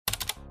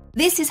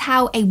This is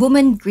how a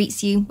woman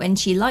greets you when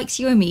she likes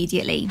you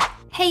immediately.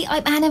 Hey,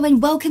 I'm Anna and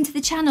welcome to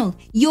the channel,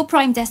 your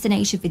prime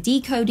destination for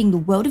decoding the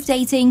world of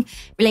dating,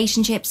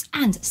 relationships,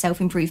 and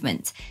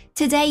self-improvement.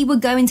 Today, we're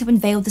going to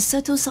unveil the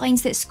subtle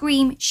signs that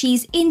scream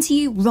she's into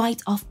you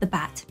right off the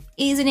bat.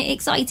 Isn't it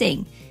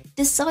exciting?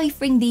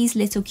 Deciphering these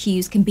little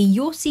cues can be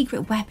your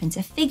secret weapon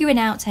to figuring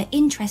out her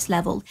interest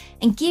level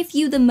and give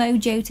you the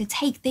mojo to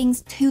take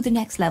things to the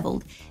next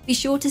level. Be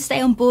sure to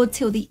stay on board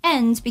till the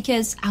end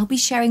because I'll be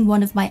sharing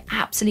one of my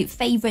absolute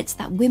favorites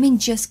that women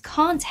just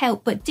can't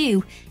help but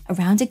do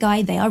around a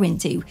guy they are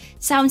into.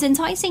 Sounds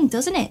enticing,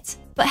 doesn't it?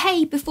 But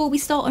hey, before we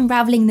start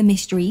unraveling the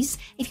mysteries,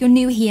 if you're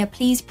new here,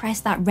 please press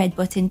that red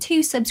button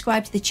to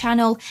subscribe to the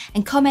channel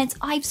and comment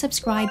 "I've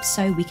subscribed"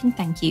 so we can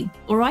thank you.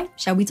 Alright,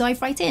 shall we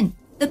dive right in?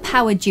 The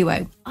power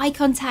duo, eye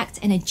contact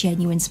and a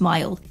genuine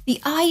smile. The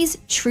eyes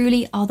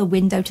truly are the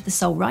window to the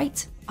soul,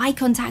 right? Eye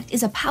contact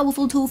is a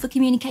powerful tool for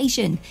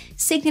communication,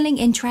 signaling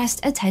interest,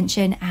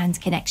 attention,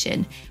 and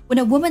connection. When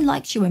a woman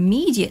likes you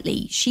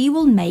immediately, she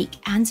will make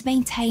and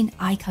maintain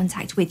eye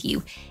contact with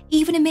you.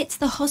 Even amidst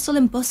the hustle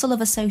and bustle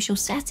of a social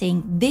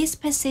setting, this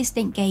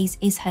persistent gaze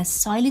is her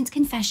silent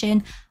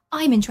confession: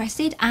 I'm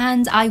interested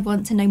and I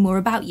want to know more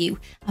about you.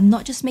 I'm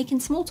not just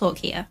making small talk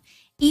here.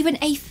 Even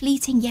a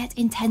fleeting yet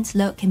intense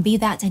look can be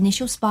that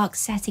initial spark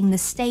setting the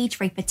stage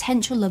for a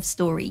potential love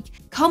story.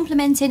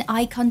 Complementing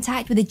eye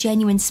contact with a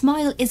genuine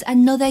smile is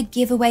another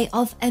giveaway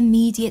of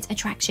immediate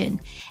attraction.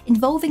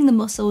 Involving the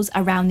muscles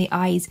around the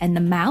eyes and the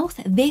mouth,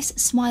 this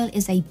smile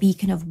is a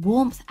beacon of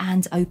warmth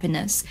and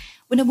openness.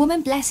 When a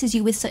woman blesses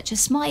you with such a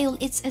smile,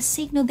 it's a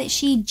signal that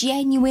she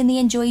genuinely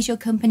enjoys your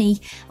company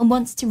and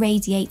wants to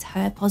radiate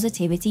her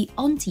positivity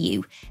onto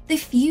you. The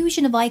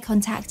fusion of eye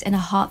contact and a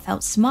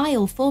heartfelt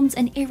smile forms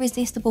an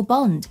irresistible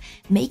bond,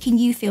 making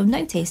you feel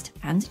noticed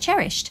and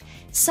cherished.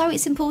 So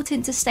it's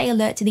important to stay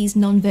alert to these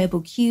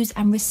non-verbal cues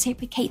and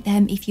reciprocate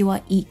them if you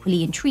are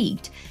equally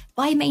intrigued.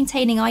 By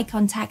maintaining eye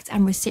contact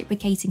and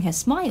reciprocating her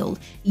smile,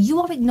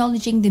 you are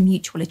acknowledging the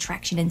mutual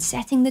attraction and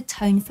setting the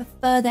tone for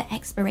further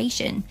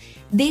exploration.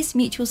 This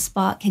mutual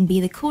spark can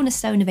be the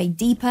cornerstone of a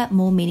deeper,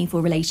 more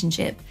meaningful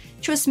relationship.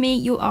 Trust me,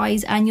 your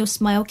eyes and your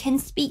smile can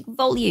speak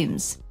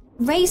volumes.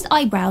 Raised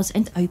eyebrows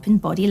and open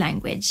body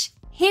language.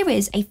 Here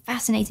is a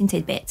fascinating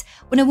tidbit.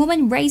 When a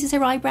woman raises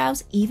her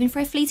eyebrows, even for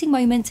a fleeting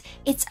moment,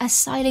 it's a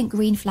silent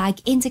green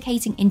flag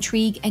indicating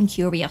intrigue and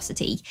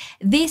curiosity.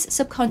 This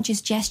subconscious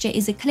gesture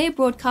is a clear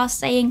broadcast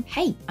saying,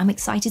 hey, I'm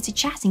excited to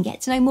chat and get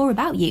to know more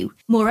about you.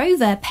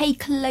 Moreover, pay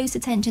close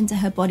attention to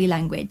her body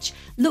language.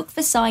 Look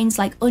for signs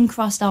like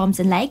uncrossed arms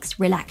and legs,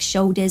 relaxed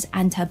shoulders,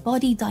 and her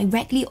body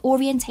directly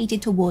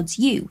orientated towards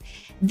you.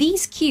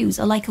 These cues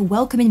are like a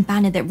welcoming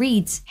banner that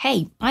reads,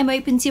 hey, I'm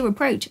open to your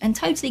approach and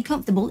totally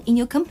comfortable in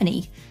your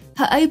company.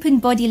 Her open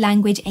body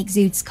language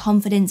exudes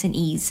confidence and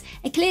ease,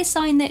 a clear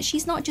sign that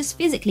she's not just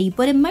physically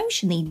but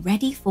emotionally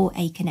ready for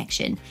a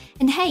connection.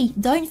 And hey,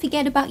 don't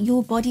forget about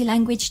your body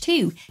language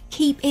too.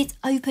 Keep it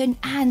open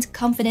and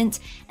confident,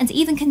 and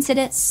even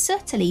consider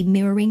subtly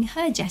mirroring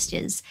her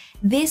gestures.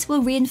 This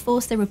will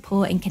reinforce the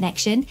rapport and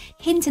connection,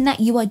 hinting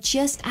that you are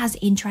just as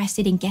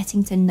interested in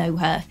getting to know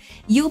her.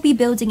 You'll be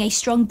building a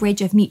strong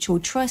bridge of mutual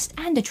trust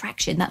and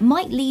attraction that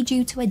might lead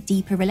you to a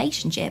deeper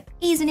relationship.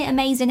 Isn't it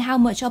amazing how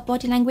much our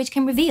body language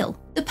can reveal?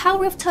 The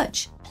power of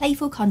touch,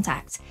 playful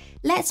contact.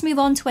 Let's move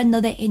on to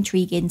another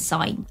intriguing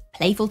sign,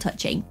 playful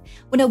touching.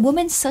 When a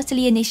woman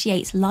subtly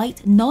initiates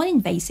light,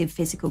 non-invasive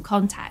physical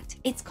contact,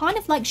 it's kind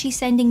of like she's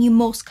sending you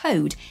Morse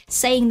code,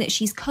 saying that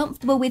she's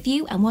comfortable with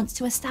you and wants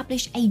to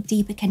establish a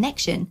deeper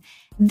connection.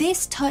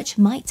 This touch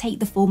might take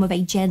the form of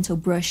a gentle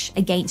brush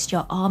against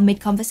your arm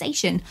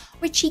mid-conversation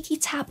or a cheeky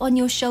tap on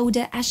your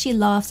shoulder as she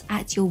laughs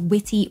at your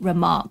witty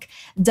remark.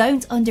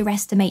 Don't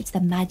underestimate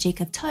the magic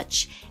of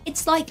touch.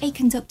 It's like a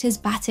conductor's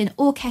baton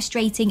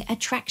orchestrating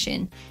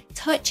attraction.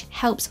 Touch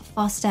helps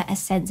foster a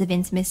sense of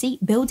intimacy,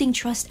 building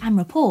trust and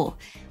rapport.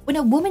 When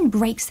a woman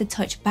breaks the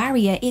touch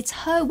barrier, it's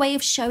her way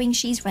of showing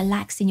she's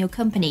relaxed in your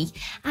company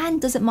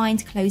and doesn't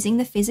mind closing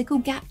the physical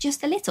gap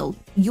just a little.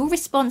 Your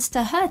response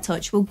to her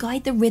touch will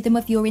guide the rhythm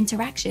of your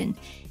interaction.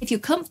 If you're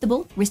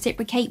comfortable,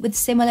 reciprocate with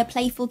similar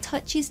playful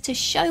touches to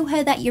show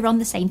her that you're on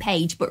the same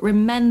page. But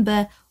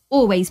remember,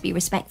 always be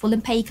respectful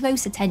and pay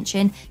close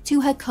attention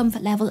to her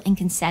comfort level and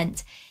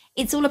consent.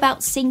 It's all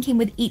about syncing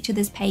with each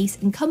other's pace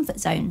and comfort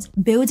zones,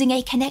 building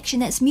a connection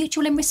that's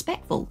mutual and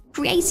respectful,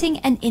 creating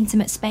an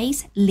intimate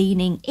space,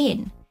 leaning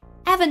in.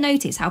 Ever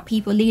notice how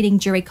people lean in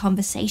during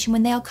conversation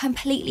when they are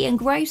completely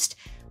engrossed?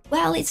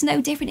 Well, it's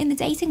no different in the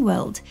dating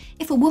world.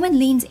 If a woman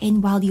leans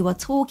in while you are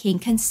talking,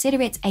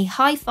 consider it a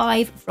high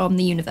five from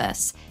the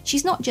universe.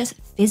 She's not just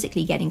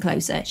physically getting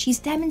closer, she's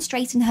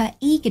demonstrating her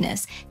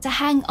eagerness to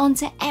hang on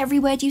to every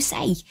word you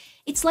say.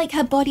 It's like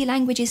her body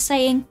language is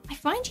saying, I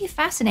find you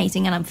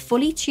fascinating and I'm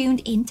fully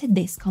tuned into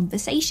this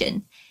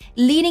conversation.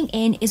 Leaning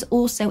in is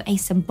also a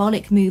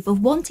symbolic move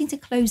of wanting to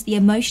close the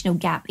emotional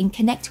gap and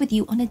connect with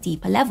you on a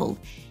deeper level.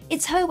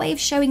 It's her way of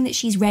showing that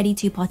she's ready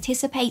to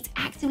participate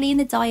actively in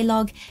the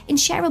dialogue and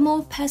share a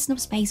more personal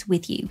space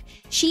with you.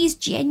 She's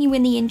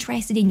genuinely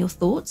interested in your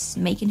thoughts,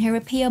 making her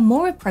appear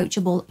more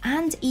approachable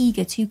and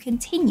eager to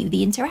continue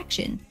the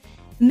interaction.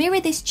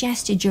 Mirror this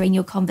gesture during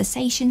your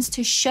conversations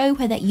to show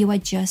her that you are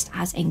just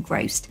as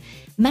engrossed.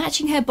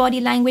 Matching her body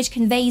language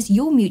conveys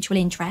your mutual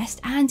interest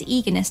and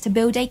eagerness to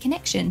build a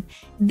connection.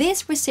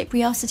 This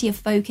reciprocity of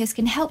focus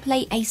can help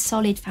lay a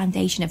solid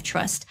foundation of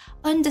trust,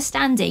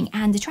 understanding,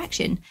 and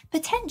attraction,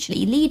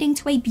 potentially leading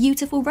to a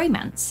beautiful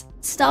romance.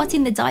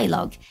 Starting the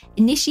dialogue,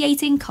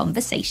 initiating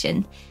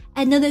conversation.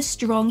 Another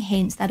strong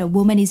hint that a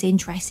woman is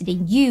interested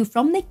in you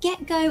from the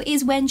get-go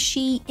is when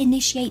she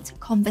initiates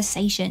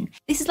conversation.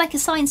 This is like a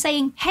sign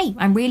saying, hey,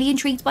 I'm really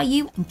intrigued by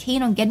you and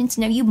keen on getting to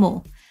know you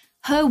more.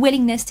 Her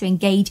willingness to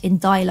engage in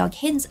dialogue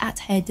hints at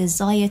her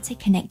desire to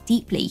connect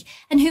deeply,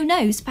 and who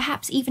knows,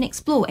 perhaps even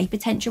explore a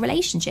potential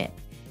relationship.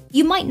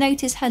 You might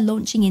notice her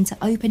launching into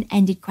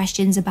open-ended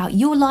questions about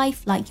your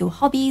life, like your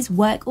hobbies,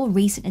 work, or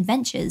recent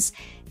adventures.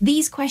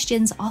 These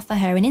questions offer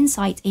her an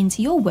insight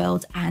into your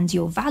world and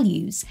your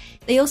values.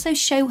 They also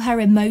show her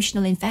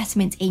emotional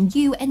investment in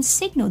you and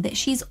signal that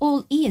she's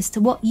all ears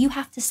to what you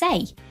have to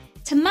say.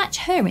 To match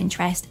her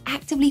interest,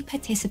 actively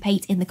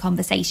participate in the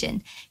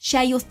conversation.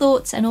 Share your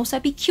thoughts and also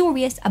be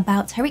curious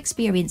about her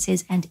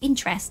experiences and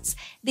interests.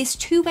 This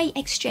two-way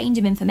exchange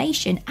of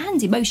information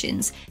and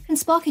emotions can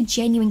spark a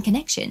genuine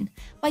connection.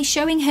 By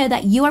showing her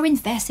that you are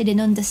invested in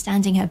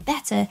understanding her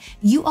better,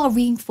 you are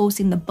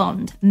reinforcing the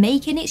bond,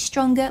 making it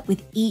stronger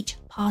with each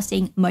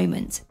passing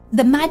moment.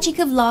 The magic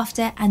of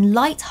laughter and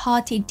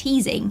light-hearted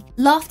teasing.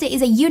 Laughter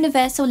is a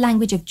universal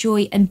language of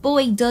joy, and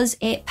boy does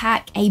it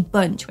pack a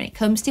bunch when it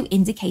comes to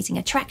indicating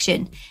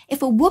attraction.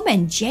 If a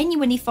woman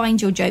genuinely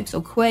finds your jokes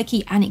or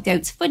quirky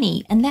anecdotes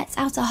funny and lets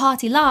out a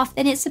hearty laugh,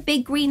 then it's a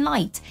big green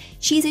light.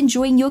 She's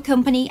enjoying your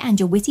company and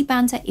your witty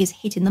banter is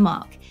hitting the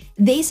mark.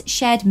 This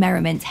shared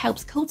merriment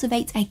helps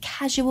cultivate a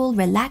casual,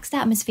 relaxed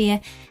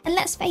atmosphere, and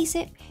let's face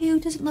it, who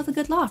doesn't love a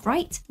good laugh,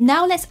 right?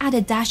 Now let's add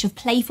a dash of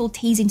playful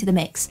teasing to the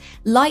mix.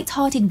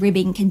 Light-hearted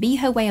ribbing can be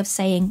her way of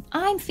saying,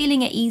 I'm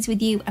feeling at ease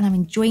with you and I'm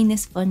enjoying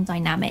this fun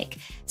dynamic.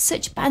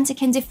 Such banter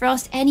can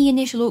defrost any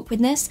initial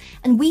awkwardness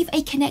and weave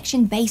a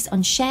connection based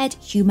on shared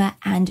humor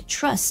and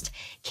trust.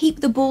 Keep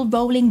the ball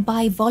rolling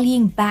by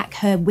volleying back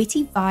her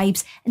witty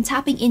vibes and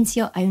tapping into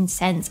your own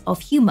sense of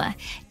humor.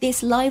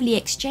 This lively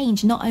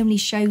exchange not only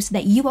shows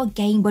that you are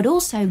game, but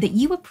also that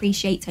you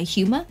appreciate her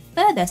humor,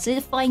 further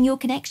solidifying your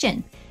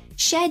connection.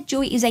 Shared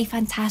joy is a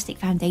fantastic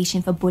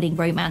foundation for budding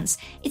romance.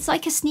 It's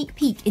like a sneak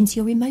peek into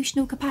your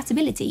emotional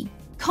compatibility.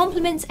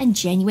 Compliments and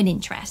genuine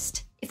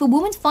interest. If a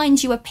woman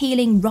finds you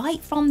appealing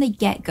right from the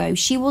get-go,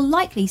 she will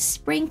likely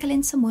sprinkle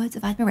in some words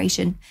of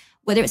admiration.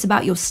 Whether it's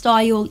about your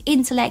style,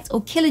 intellect,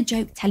 or killer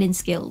joke-telling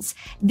skills,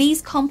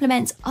 these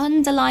compliments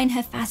underline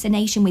her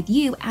fascination with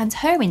you and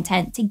her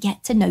intent to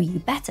get to know you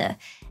better.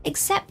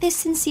 Accept this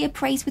sincere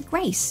praise with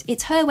grace.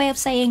 It's her way of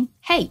saying,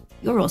 hey,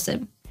 you're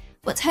awesome.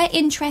 But her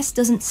interest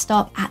doesn't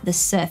stop at the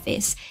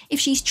surface. If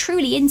she's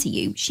truly into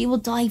you, she will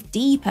dive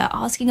deeper,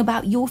 asking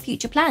about your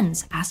future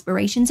plans,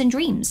 aspirations, and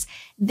dreams.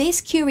 This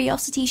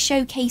curiosity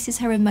showcases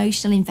her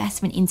emotional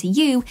investment into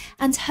you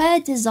and her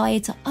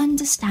desire to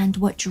understand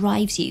what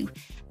drives you.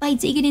 By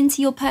digging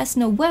into your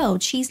personal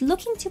world, she's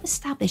looking to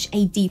establish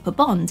a deeper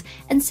bond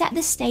and set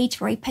the stage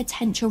for a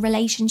potential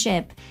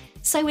relationship.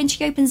 So when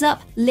she opens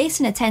up,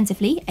 listen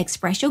attentively,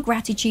 express your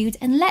gratitude,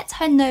 and let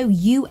her know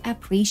you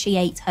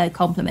appreciate her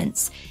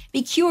compliments.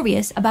 Be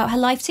curious about her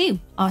life too.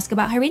 Ask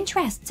about her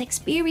interests,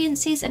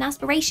 experiences, and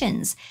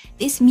aspirations.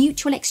 This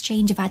mutual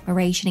exchange of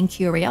admiration and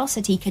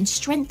curiosity can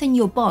strengthen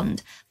your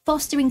bond,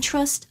 fostering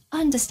trust,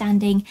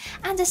 understanding,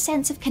 and a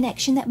sense of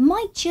connection that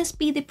might just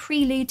be the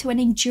prelude to an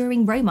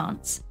enduring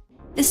romance.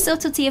 The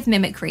subtlety of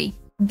mimicry.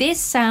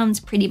 This sounds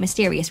pretty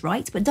mysterious,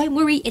 right? But don't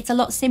worry, it's a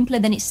lot simpler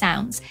than it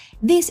sounds.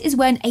 This is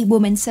when a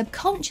woman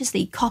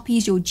subconsciously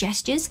copies your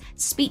gestures,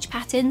 speech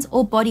patterns,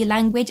 or body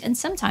language, and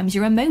sometimes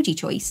your emoji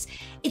choice.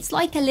 It's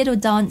like a little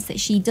dance that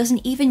she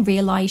doesn't even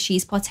realize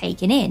she's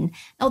partaking in.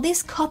 Now,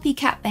 this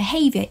copycat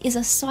behavior is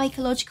a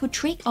psychological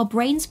trick our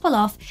brains pull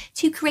off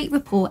to create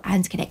rapport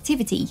and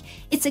connectivity.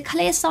 It's a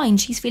clear sign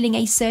she's feeling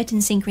a certain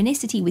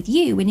synchronicity with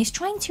you and is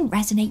trying to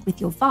resonate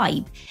with your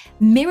vibe.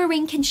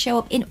 Mirroring can show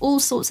up in all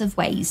sorts of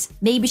ways.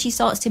 Maybe she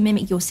starts to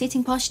mimic your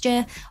sitting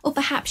posture, or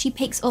perhaps she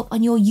picks up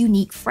on your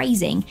unique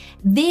phrasing.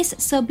 This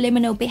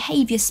subliminal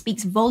behavior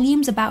speaks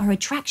volumes about her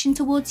attraction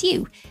towards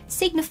you,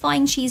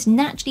 signifying she is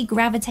naturally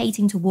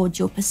gravitating towards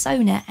your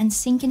persona and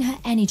syncing her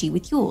energy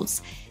with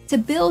yours. To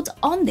build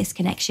on this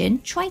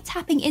connection, try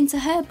tapping into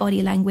her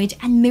body language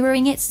and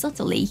mirroring it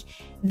subtly.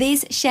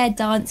 This shared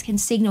dance can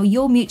signal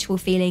your mutual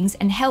feelings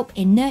and help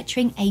in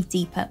nurturing a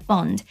deeper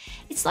bond.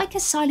 It's like a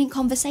silent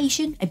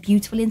conversation, a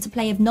beautiful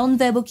interplay of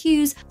non-verbal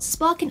cues,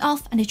 sparking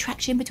off an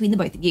attraction between the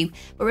both of you.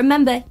 But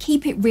remember,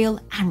 keep it real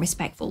and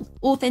respectful.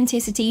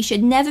 Authenticity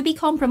should never be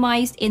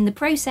compromised in the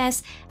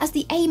process, as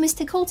the aim is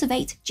to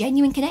cultivate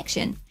genuine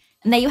connection.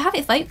 And there you have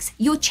it, folks,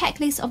 your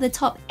checklist of the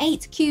top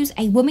 8 cues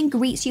a woman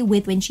greets you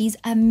with when she's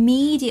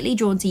immediately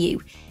drawn to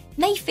you.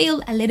 may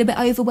feel a little bit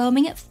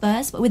overwhelming at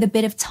first, but with a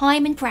bit of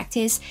time and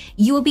practice,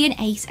 you will be an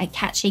ace at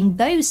catching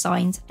those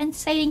signs and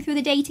sailing through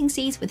the dating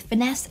seas with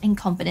finesse and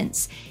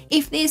confidence.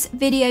 If this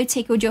video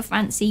tickled your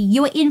fancy,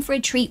 you are in for a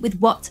treat with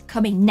what's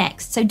coming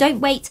next. So don't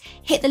wait,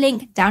 hit the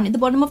link down at the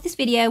bottom of this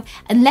video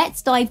and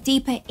let's dive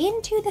deeper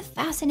into the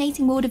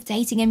fascinating world of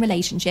dating and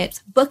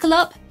relationships. Buckle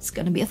up, it's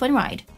gonna be a fun ride.